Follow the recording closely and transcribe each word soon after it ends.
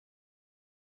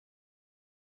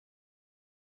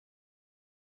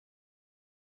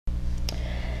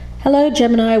Hello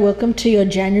Gemini, welcome to your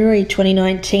January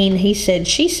 2019 He Said,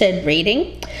 She Said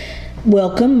reading.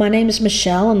 Welcome, my name is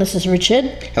Michelle and this is Richard.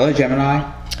 Hello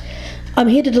Gemini. I'm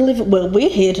here to deliver, we're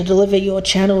here to deliver your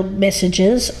channeled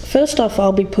messages. First off,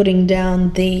 I'll be putting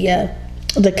down the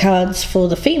cards for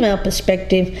the female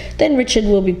perspective, then Richard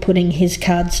will be putting his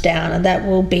cards down and that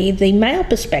will be the male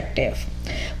perspective.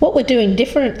 What we're doing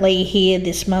differently here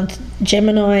this month,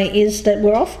 Gemini, is that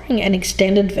we're offering an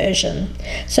extended version.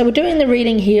 So we're doing the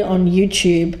reading here on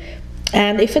YouTube,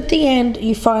 and if at the end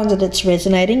you find that it's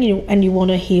resonating and you want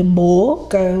to hear more,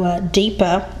 go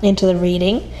deeper into the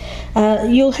reading,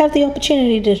 you'll have the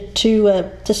opportunity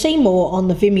to see more on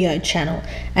the Vimeo channel,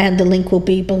 and the link will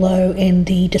be below in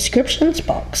the descriptions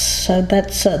box. So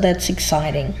that's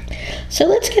exciting. So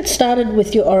let's get started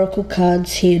with your oracle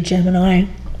cards here, Gemini.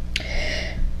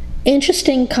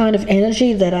 Interesting kind of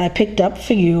energy that I picked up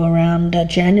for you around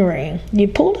January. You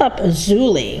pulled up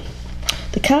Azuli,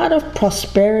 the card of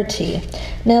prosperity.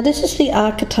 Now this is the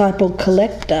archetypal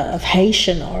collector of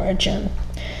Haitian origin.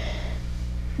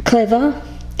 Clever,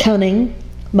 cunning,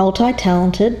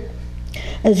 multi-talented,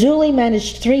 Azuli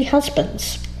managed 3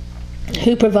 husbands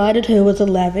who provided her with a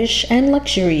lavish and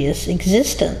luxurious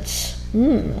existence.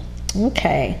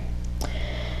 Okay.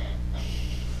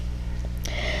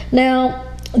 Now,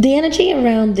 the energy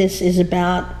around this is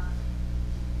about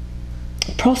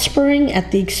prospering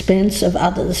at the expense of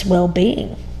others'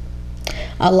 well-being.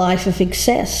 A life of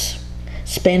excess,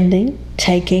 spending,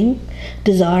 taking,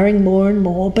 desiring more and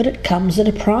more, but it comes at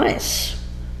a price.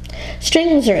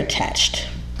 Strings are attached.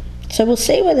 So we'll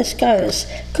see where this goes.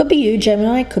 Could be you,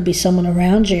 Gemini, could be someone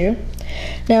around you.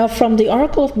 Now, from the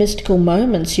Oracle of Mystical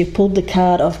Moments, you've pulled the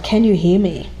card of Can You Hear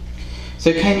Me?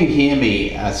 So Can You Hear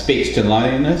Me speaks to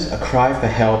loneliness, a cry for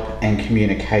help and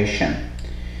communication.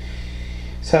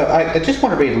 So I just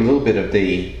want to read a little bit of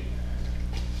the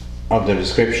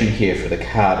description here for the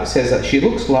card. It says that she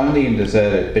looks lonely and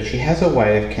deserted, but she has a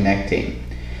way of connecting,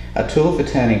 a tool for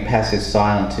turning passive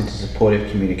silence into supportive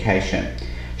communication.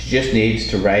 She just needs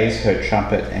to raise her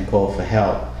trumpet and call for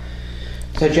help.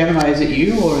 So Gemini, is it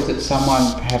you or is it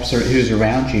someone perhaps who's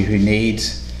around you who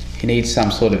needs some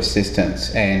sort of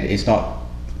assistance and is not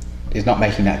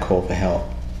making that call for help?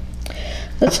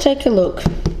 Let's take a look.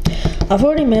 I've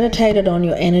already meditated on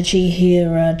your energy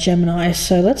here, Gemini,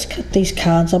 so let's cut these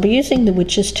cards. I'll be using the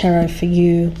Witch's Tarot for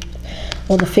you,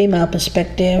 or the female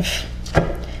perspective.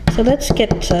 So let's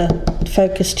get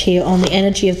focused here on the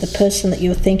energy of the person that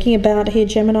you're thinking about here,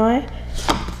 Gemini.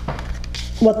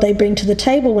 What they bring to the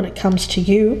table when it comes to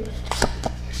you,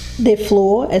 their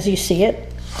flaw as you see it,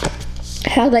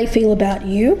 how they feel about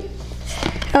you,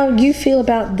 how you feel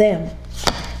about them,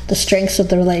 the strengths of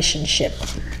the relationship,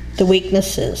 the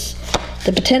weaknesses,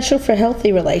 the potential for a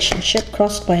healthy relationship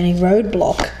crossed by any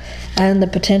roadblock, and the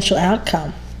potential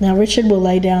outcome. Now Richard will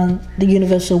lay down the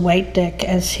Universal Waite deck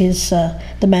as his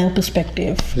the male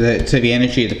perspective. So the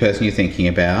energy of the person you're thinking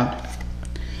about,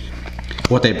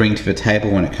 what they bring to the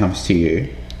table when it comes to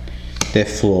you, their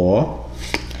flaw,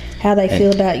 how they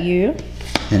feel about you,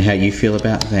 and how you feel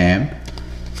about them,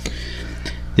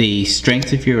 the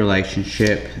strength of your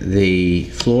relationship, the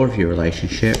flaw of your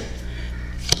relationship,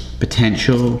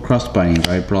 potential crossed by any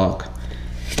roadblock,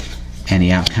 and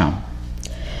the outcome.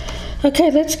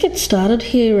 Okay, let's get started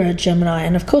here, Gemini,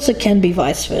 and of course it can be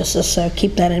vice versa, so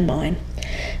keep that in mind.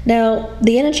 Now,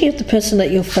 the energy of the person that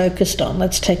you're focused on,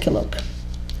 let's take a look.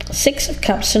 6 of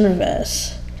Cups in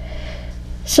reverse.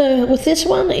 So with this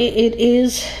one, it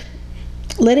is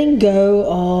letting go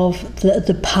of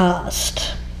the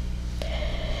past.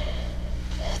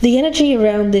 The energy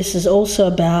around this is also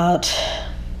about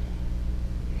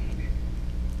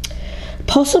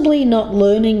possibly not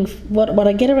learning. What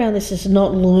I get around this is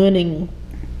not learning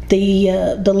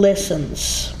the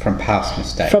lessons from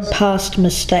past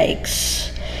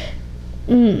mistakes.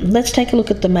 Let's take a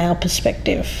look at the male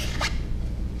perspective.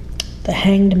 The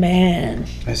Hanged Man.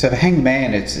 So the Hanged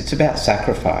Man, it's about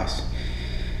sacrifice.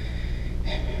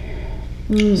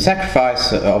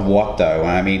 Sacrifice of what though?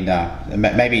 I mean,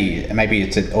 maybe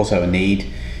it's also a need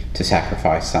to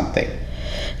sacrifice something.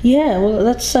 Yeah, well,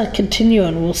 let's continue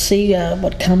and we'll see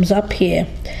what comes up here.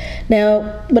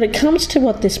 Now, when it comes to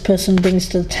what this person brings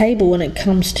to the table, when it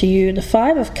comes to you, the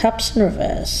 5 of Cups in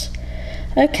reverse.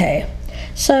 Okay,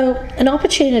 so an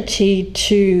opportunity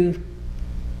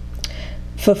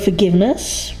for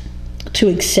forgiveness, to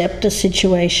accept a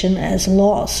situation as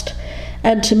lost,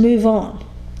 and to move on.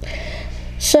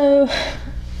 So,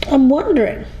 I'm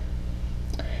wondering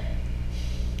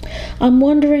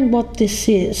what this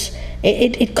is.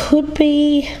 It could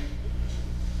be,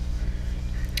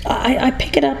 I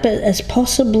pick it up as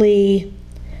possibly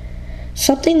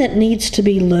something that needs to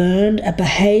be learned, a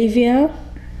behavior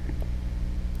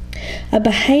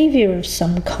of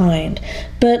some kind.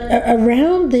 But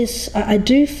around this, I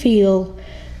do feel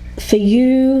for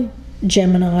you,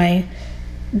 Gemini,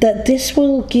 that this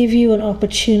will give you an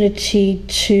opportunity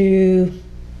to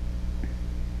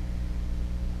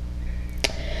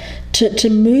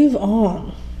move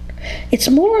on. It's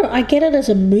more, I get it as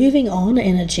a moving on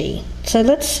energy. So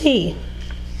let's see.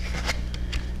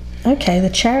 Okay, the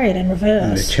Chariot in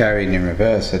reverse. The Chariot in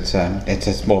reverse. It's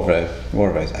just more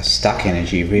of a stuck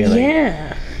energy, really.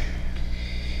 Yeah.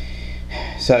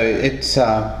 So it's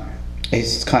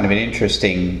kind of an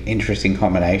interesting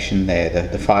combination there.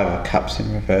 The Five of Cups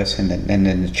in reverse, and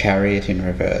then the Chariot in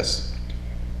reverse.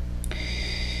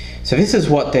 So this is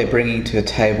what they're bringing to the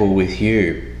table with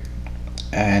you,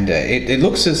 and it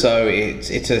looks as though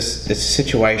it's a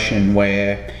situation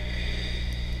where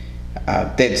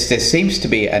there seems to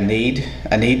be a need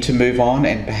to move on,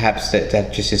 and perhaps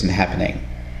that just isn't happening.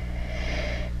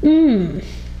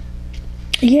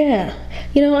 Yeah,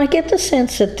 I get the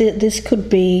sense that this could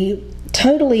be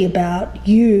totally about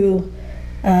you,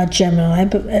 Gemini,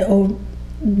 or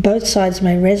both sides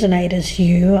may resonate as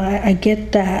you. I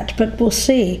get that, but we'll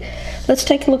see. Let's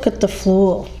take a look at the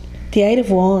floor. The Eight of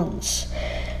Wands.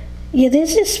 Yeah,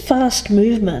 there's this fast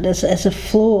movement as a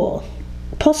floor.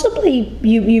 Possibly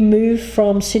you move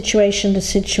from situation to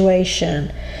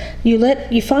situation.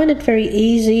 You find it very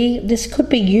easy. This could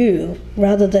be you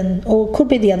rather than, or it could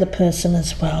be the other person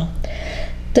as well,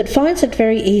 that finds it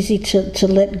very easy to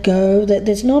let go. That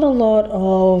there's not a lot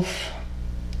of,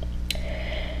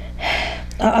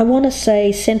 I want to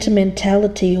say,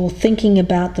 sentimentality or thinking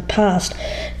about the past.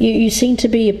 You seem to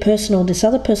be a person, or this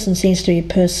other person seems to be a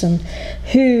person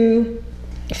who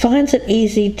finds it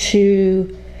easy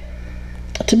to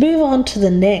move on to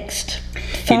the next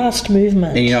fast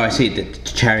movement. I see the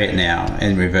Chariot now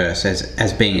in reverse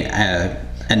as being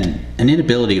an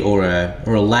inability or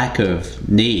a lack of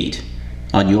need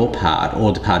on your part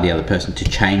or the part of the other person to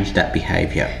change that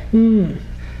behaviour.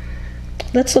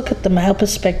 Let's look at the male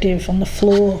perspective on the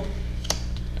floor.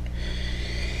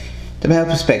 The male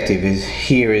perspective is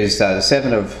the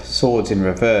Seven of Swords in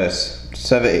reverse.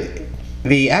 So their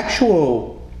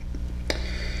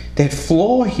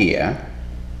flaw here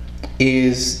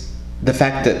is the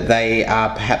fact that they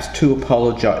are perhaps too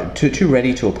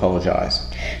ready to apologise.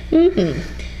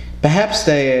 Perhaps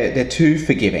they're too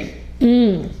forgiving.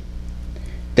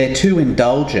 They're too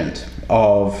indulgent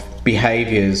of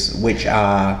behaviours which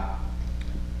are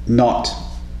not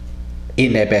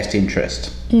in their best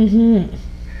interest.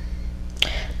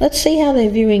 Let's see how they're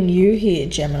viewing you here,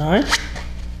 Gemini.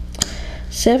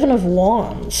 Seven of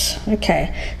Wands.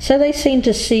 Okay, so they seem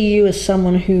to see you as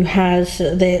someone who has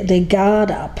their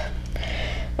guard up.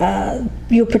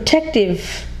 You're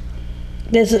protective.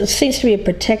 There seems to be a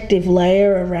protective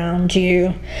layer around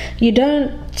you. You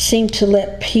don't seem to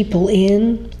let people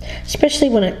in, especially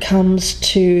when it comes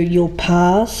to your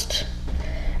past.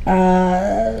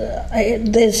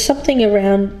 There's something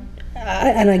around,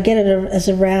 and I get it as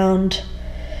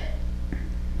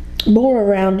more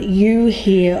around you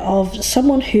here, of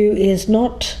someone who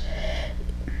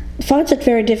finds it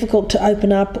very difficult to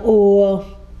open up, or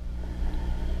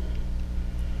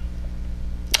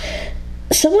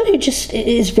someone who just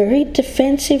is very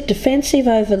defensive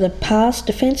over the past,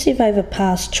 defensive over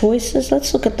past choices.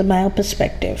 Let's look at the male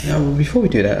perspective. Before we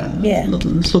do that,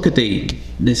 let's look at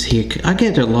this here. I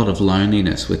get a lot of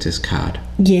loneliness with this card.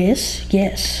 Yes.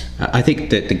 I think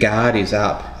that the guard is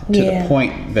up to the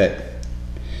point that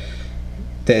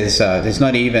there's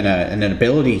not even an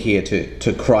ability here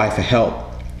to cry for help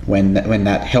when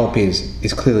that help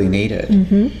is clearly needed.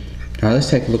 All right, let's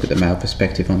take a look at the male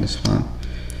perspective on this one.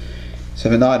 So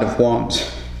the Knight of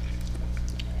Wands.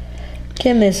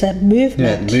 Again, there's that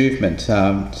movement. Yeah, movement.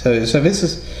 So this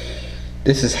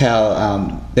is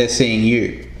how they're seeing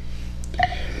you.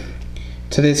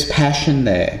 So there's passion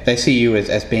there. They see you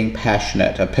as being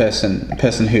passionate, a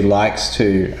person who likes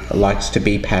to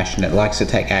be passionate, likes to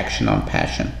take action on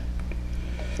passion.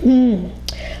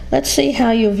 Let's see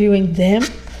how you're viewing them.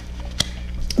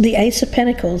 The Ace of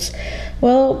Pentacles.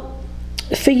 Well,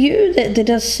 for you, there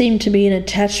does seem to be an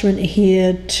attachment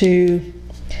here to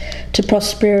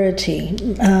prosperity,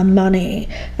 money,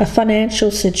 a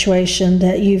financial situation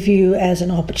that you view as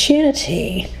an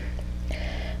opportunity.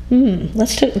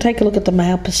 Let's take a look at the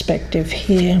male perspective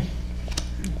here.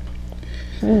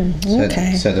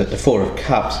 Okay. So the Four of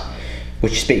Cups,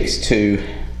 which speaks to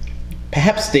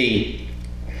perhaps the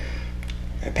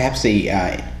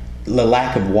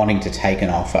lack of wanting to take an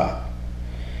offer.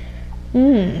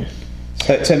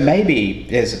 So maybe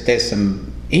there's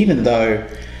some, even though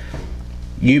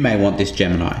you may want this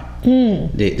Gemini,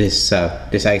 this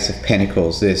Ace of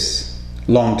Pentacles, this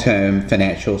long-term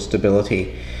financial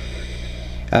stability.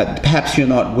 Perhaps you're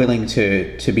not willing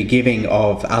to be giving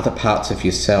of other parts of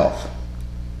yourself.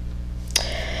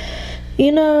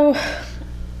 You know,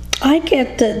 I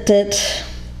get that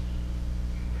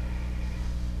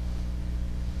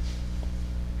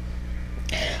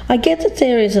I get that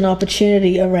there is an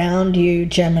opportunity around you,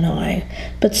 Gemini,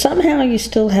 but somehow you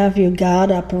still have your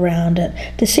guard up around it.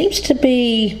 There seems to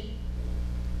be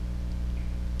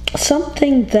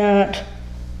something that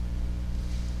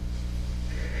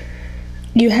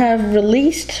you have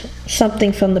released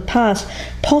something from the past.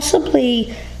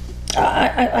 Possibly,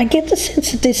 I get the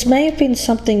sense that this may have been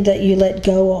something that you let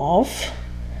go of.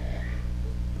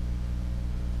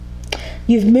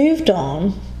 You've moved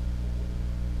on.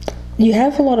 You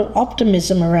have a lot of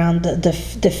optimism around the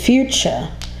future.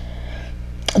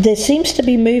 There seems to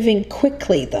be moving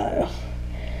quickly, though.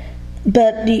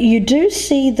 But you do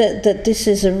see that this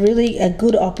is a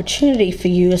good opportunity for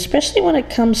you, especially when it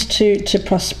comes to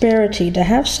prosperity, to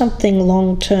have something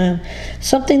long term,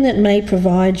 something that may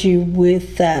provide you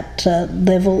with that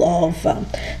level of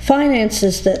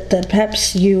finances that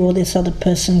perhaps you or this other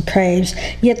person craves,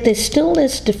 yet there's still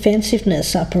this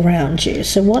defensiveness up around you.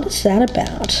 So what is that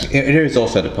about? There is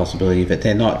also the possibility that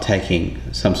they're not taking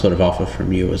some sort of offer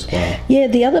from you as well. Yeah,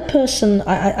 the other person,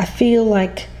 I feel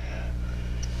like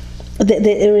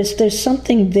there's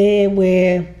something there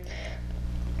where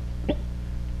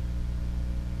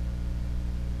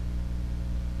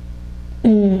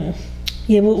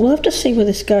yeah, we'll have to see where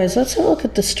this goes. Let's have a look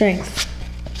at the strength.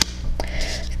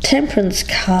 Temperance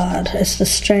card is the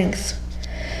strength.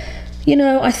 You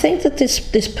know, I think that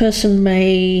this person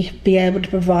may be able to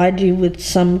provide you with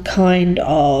some kind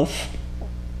of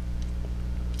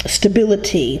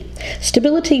stability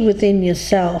within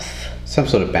yourself. Some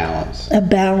sort of balance. A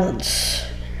balance.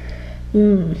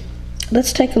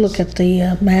 Let's take a look at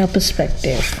the male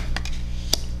perspective.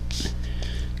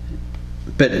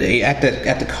 But at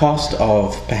the cost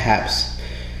of perhaps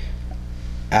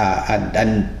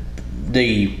and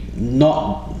the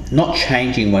not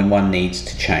changing when one needs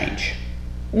to change.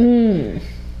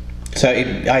 So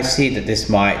I see that this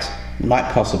might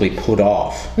possibly put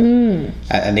off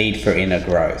a need for inner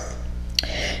growth.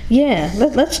 Yeah,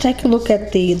 let's take a look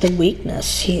at the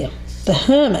weakness here, the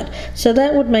Hermit. So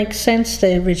that would make sense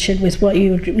there, Richard, with what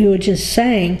you were just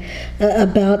saying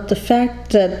about the fact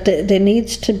that there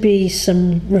needs to be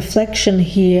some reflection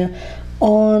here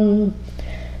on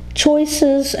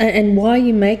choices and why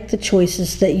you make the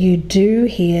choices that you do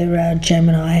here,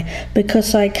 Gemini,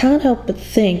 because I can't help but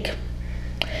think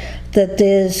that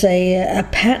there's a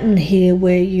pattern here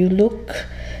where you look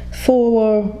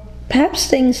for perhaps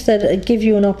things that give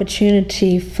you an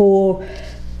opportunity for,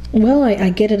 well, I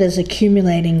get it as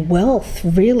accumulating wealth,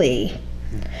 really.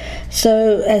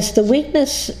 So as the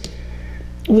weakness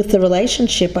with the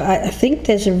relationship, I think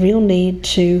there's a real need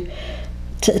to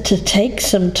take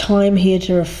some time here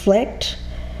to reflect,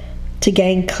 to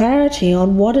gain clarity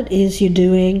on what it is you're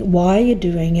doing, why you're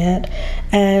doing it,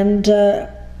 and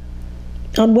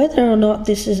on whether or not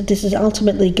this is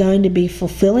ultimately going to be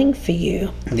fulfilling for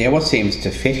you. Yeah, what seems to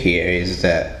fit here is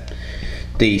that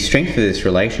the strength of this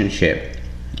relationship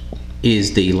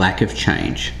is the lack of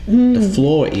change. The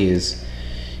flaw is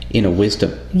inner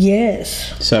wisdom.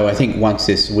 Yes. So I think once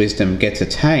this wisdom gets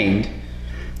attained,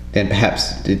 then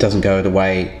perhaps it doesn't go the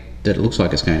way that it looks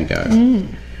like it's going to go.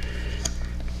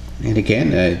 And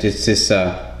again,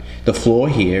 the flaw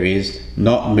here is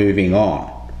not moving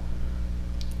on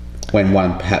when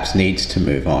one perhaps needs to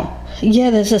move on. Yeah,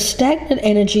 there's a stagnant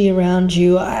energy around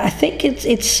you. I think it's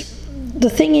the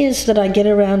thing is that I get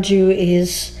around you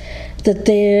is that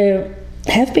there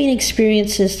have been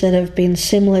experiences that have been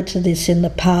similar to this in the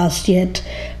past, yet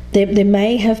there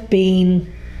may have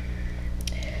been,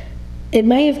 it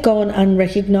may have gone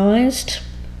unrecognized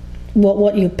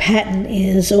what your pattern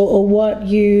is, or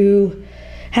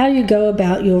how you go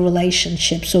about your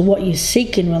relationships, or what you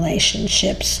seek in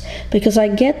relationships, because I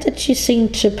get that you seem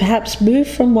to perhaps move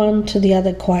from one to the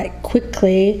other quite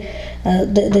quickly.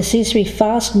 There seems to be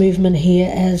fast movement here,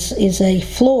 as is a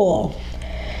flaw,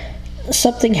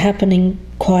 something happening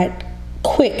quite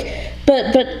quick.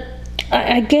 But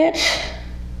I get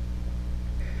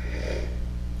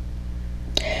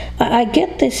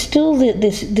there's still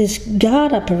this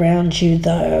guard up around you,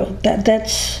 though.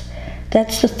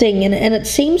 That's the thing, and it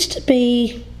seems to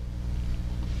be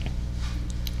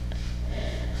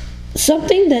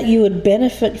something that you would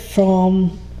benefit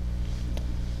from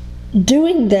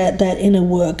doing that inner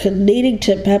work, and needing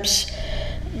to perhaps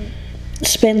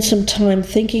spend some time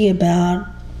thinking about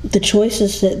the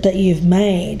choices that you've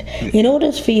made in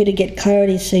order for you to get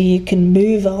clarity so you can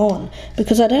move on.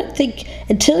 Because I don't think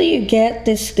until you get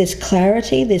this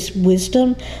clarity, this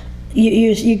wisdom,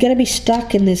 you're going to be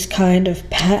stuck in this kind of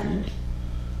pattern.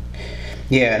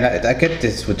 Yeah, and I get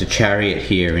this with the Chariot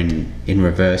here in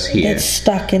reverse here. That's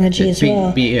stuck energy as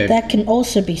well. That can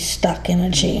also be stuck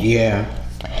energy. Yeah.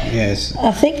 Yes.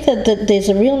 I think that there's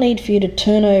a real need for you to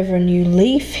turn over a new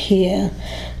leaf here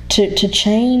to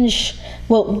change.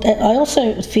 Well, I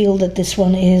also feel that this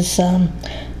one is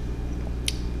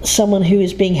someone who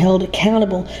is being held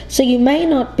accountable. So you may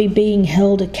not be being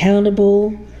held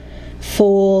accountable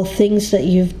for things that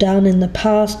you've done in the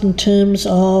past in terms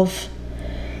of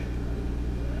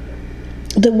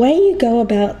the way you go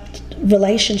about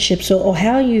relationships or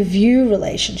how you view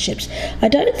relationships. I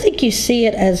don't think you see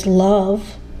it as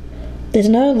love. There's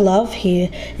no love here.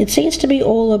 It seems to be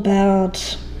all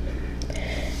about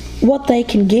what they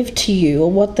can give to you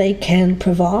or what they can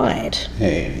provide.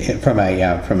 From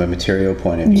a material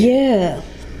point of view. Yeah.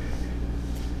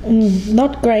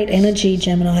 Not great energy,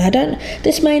 Gemini.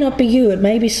 This may not be you. It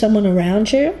may be someone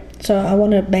around you. So I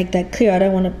want to make that clear. I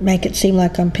don't want to make it seem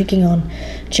like I'm picking on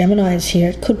Geminis here.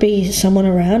 It could be someone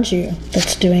around you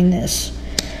that's doing this.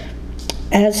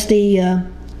 As the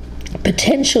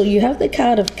potential, you have the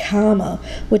card of Karma,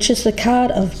 which is the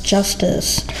card of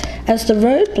justice. As the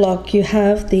roadblock, you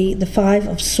have the Five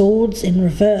of Swords in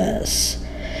reverse.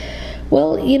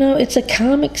 Well, it's a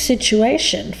karmic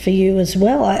situation for you as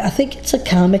well. I think it's a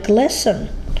karmic lesson.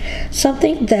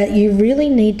 Something that you really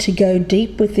need to go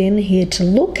deep within here to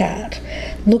look at.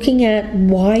 Looking at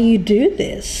why you do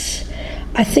this.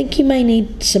 I think you may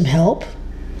need some help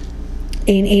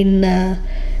in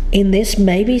this,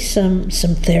 maybe some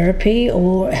therapy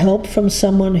or help from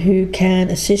someone who can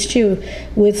assist you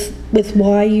with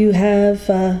why you have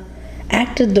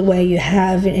acted the way you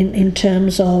have in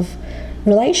terms of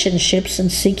relationships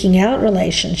and seeking out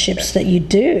relationships that you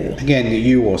do. Again,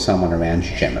 you or someone around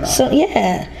you, Gemini. So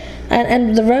yeah,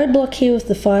 and the roadblock here with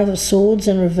the Five of Swords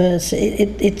in reverse,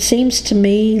 it seems to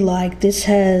me like this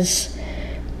has...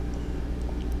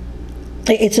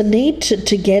 It's a need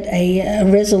to get a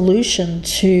resolution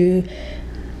to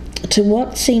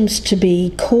what seems to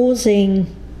be causing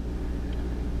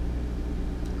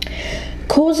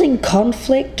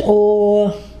conflict,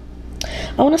 or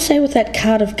I want to say with that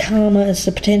card of Karma as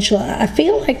the potential. I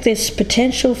feel like there's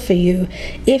potential for you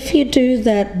if you do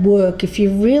that work, if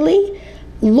you really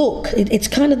look. It's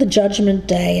kind of the judgment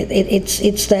day.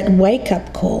 It's that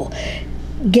wake-up call.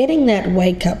 Getting that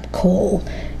wake-up call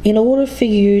in order for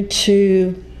you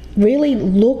to really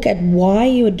look at why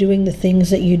you are doing the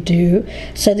things that you do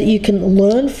so that you can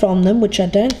learn from them, which I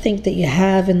don't think that you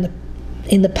have in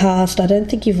the past. I don't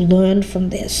think you've learned from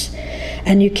this.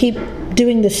 And you keep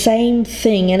doing the same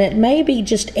thing, and it may be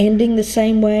just ending the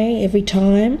same way every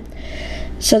time.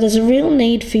 So there's a real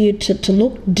need for you to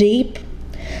look deep,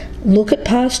 look at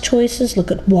past choices, look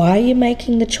at why you're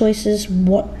making the choices,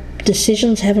 what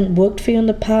decisions haven't worked for you in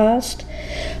the past.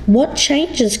 What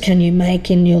changes can you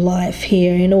make in your life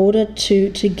here in order to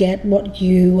get what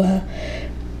you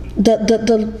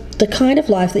the kind of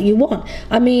life that you want?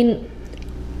 I mean,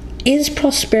 is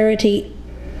prosperity,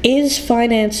 is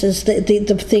finances the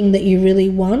thing that you really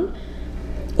want,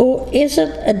 or is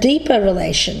it a deeper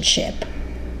relationship?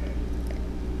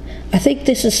 I think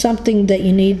this is something that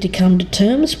you need to come to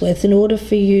terms with in order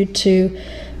for you to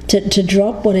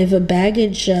drop whatever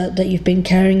baggage that you've been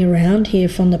carrying around here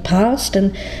from the past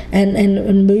and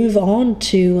move on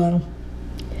to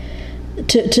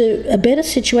a better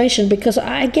situation. Because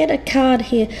I get a card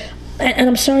here, and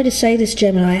I'm sorry to say this,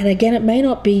 Gemini, and again, it may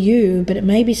not be you, but it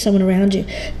may be someone around you.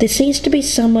 There seems to be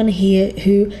someone here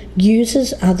who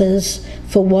uses others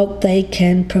for what they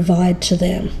can provide to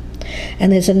them.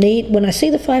 And there's a need. When I see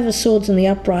the Five of Swords in the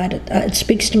upright, it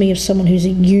speaks to me of someone who's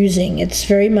using. It's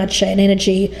very much an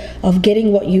energy of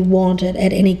getting what you want at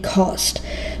any cost.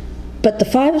 But the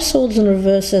Five of Swords in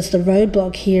reverse as the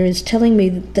roadblock here is telling me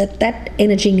that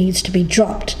energy needs to be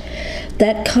dropped.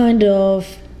 That kind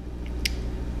of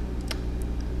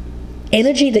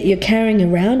energy that you're carrying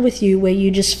around with you, where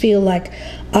you just feel like,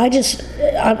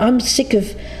 I'm sick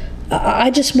of,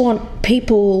 I just want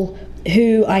people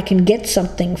who I can get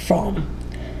something from,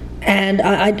 and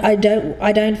I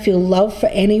don't feel love for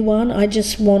anyone. I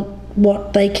just want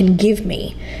what they can give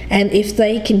me, and if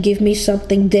they can give me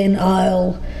something, then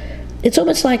it's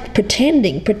almost like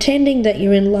pretending that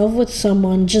you're in love with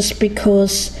someone just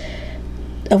because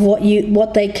of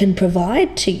what they can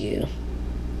provide to you.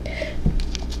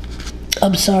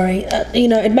 I'm sorry,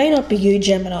 it may not be you,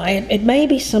 Gemini. It may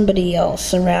be somebody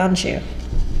else around you.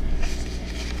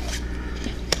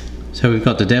 So we've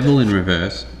got the Devil in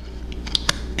reverse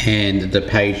and the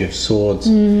Page of Swords.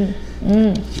 Yeah,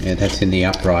 that's in the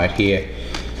upright here.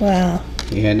 Wow.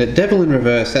 Yeah, and the Devil in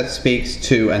reverse, that speaks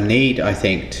to a need, I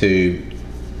think, to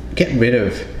get rid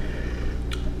of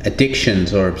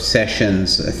addictions or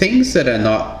obsessions, things that are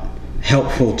not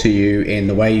helpful to you in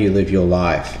the way you live your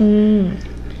life. And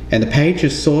the Page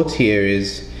of Swords here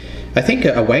is, I think,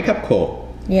 a wake-up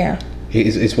call. Yeah.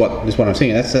 Is what I'm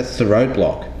saying. That's the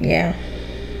roadblock. Yeah.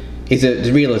 Is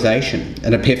a realization,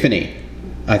 an epiphany,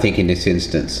 I think, in this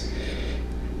instance.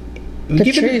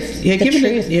 Given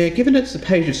it's the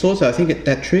Page of Swords, I think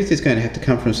that truth is going to have to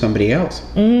come from somebody else.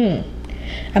 A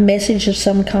message of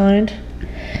some kind.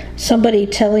 Somebody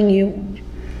telling you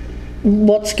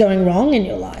what's going wrong in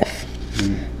your life.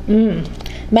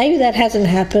 Maybe that hasn't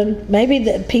happened. Maybe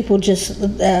that people just,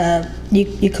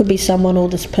 you could be someone, or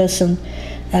this person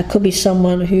could be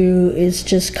someone who is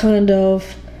just kind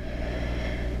of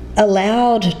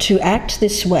allowed to act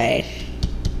this way.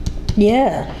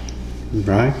 Yeah.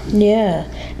 Right. Yeah.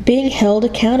 Being held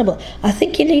accountable. I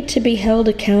think you need to be held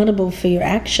accountable for your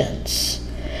actions.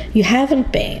 You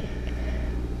haven't been.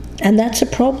 And that's a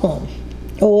problem.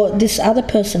 Or this other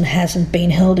person hasn't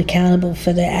been held accountable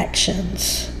for their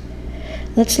actions.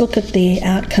 Let's look at the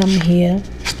outcome here.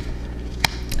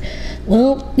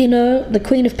 Well, you know, the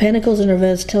Queen of Pentacles in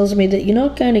reverse tells me that you're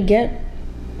not going to get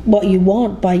what you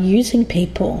want by using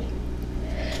people.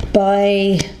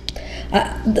 The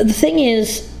thing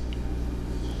is,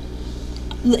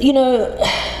 you know,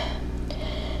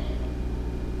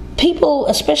 people,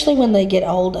 especially when they get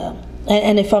older,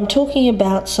 and if I'm talking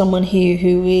about someone here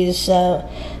who is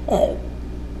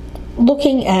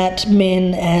looking at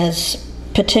men as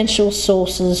potential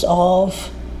sources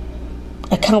of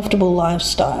a comfortable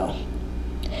lifestyle,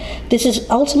 this is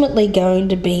ultimately going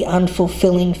to be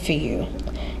unfulfilling for you.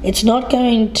 It's not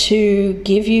going to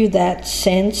give you that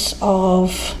sense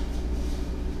of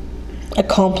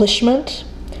accomplishment,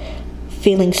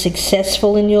 feeling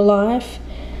successful in your life.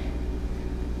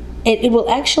 It will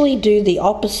actually do the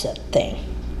opposite thing.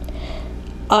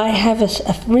 I have a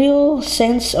real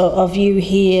sense of you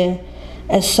here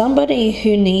as somebody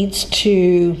who needs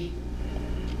to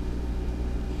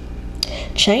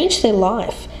change their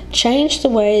life, change the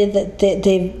way that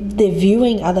they're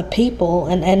viewing other people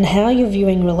and how you're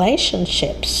viewing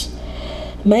relationships.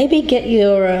 Maybe get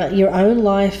your own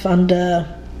life under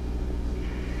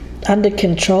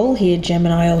control here,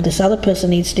 Gemini, or this other person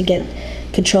needs to get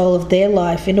control of their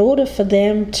life in order for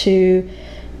them to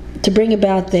bring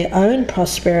about their own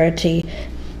prosperity,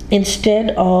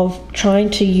 instead of trying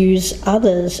to use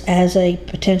others as a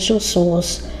potential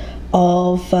source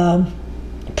of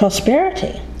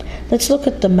prosperity. Let's look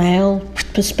at the male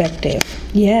perspective.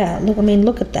 Yeah,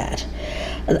 look at that.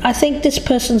 I think this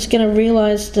person's going to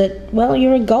realize that, well,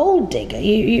 you're a gold digger.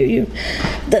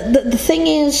 The thing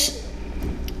is,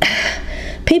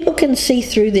 people can see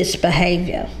through this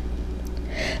behavior.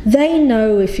 They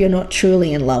know if you're not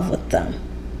truly in love with them.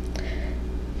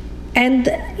 And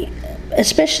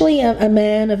especially a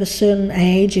man of a certain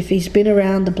age, if he's been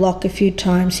around the block a few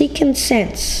times, he can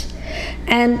sense.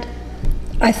 And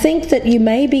I think that you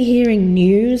may be hearing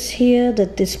news here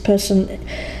that this person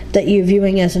that you're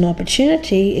viewing as an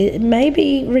opportunity, it may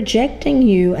be rejecting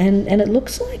you, and it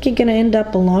looks like you're going to end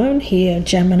up alone here,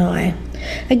 Gemini.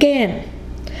 Again,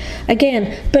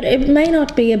 but it may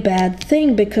not be a bad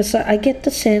thing, because I get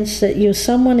the sense that you're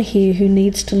someone here who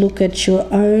needs to look at your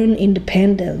own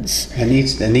independence. And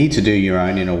need to do your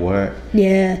own inner work.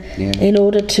 Yeah. In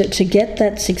order to get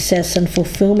that success and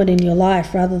fulfillment in your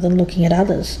life, rather than looking at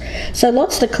others. So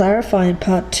lots to clarify in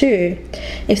part 2.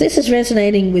 If this is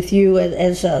resonating with you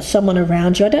as someone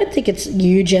around you, I don't think it's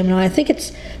you, Gemini. I think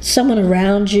it's someone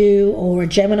around you, or a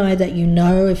Gemini that you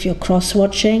know if you're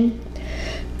cross-watching.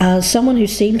 Someone who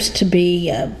seems to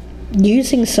be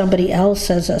using somebody else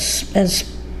as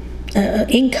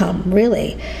income,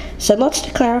 really. So lots to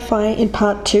clarify in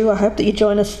part 2. I hope that you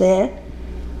join us there.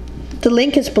 The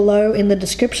link is below in the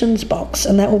descriptions box,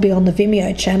 and that will be on the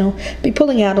Vimeo channel. Be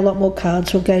pulling out a lot more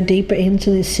cards. We'll go deeper into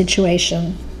this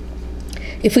situation.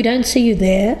 If we don't see you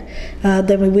there,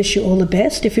 then we wish you all the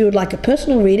best. If you would like a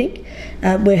personal reading,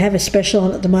 we have a special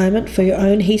on at the moment for your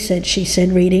own He Said, She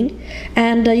Said reading.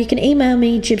 And you can email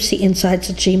me,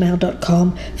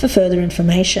 gypsyinsights@gmail.com, for further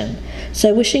information.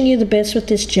 So wishing you the best with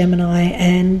this, Gemini,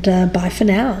 and bye for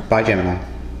now. Bye, Gemini.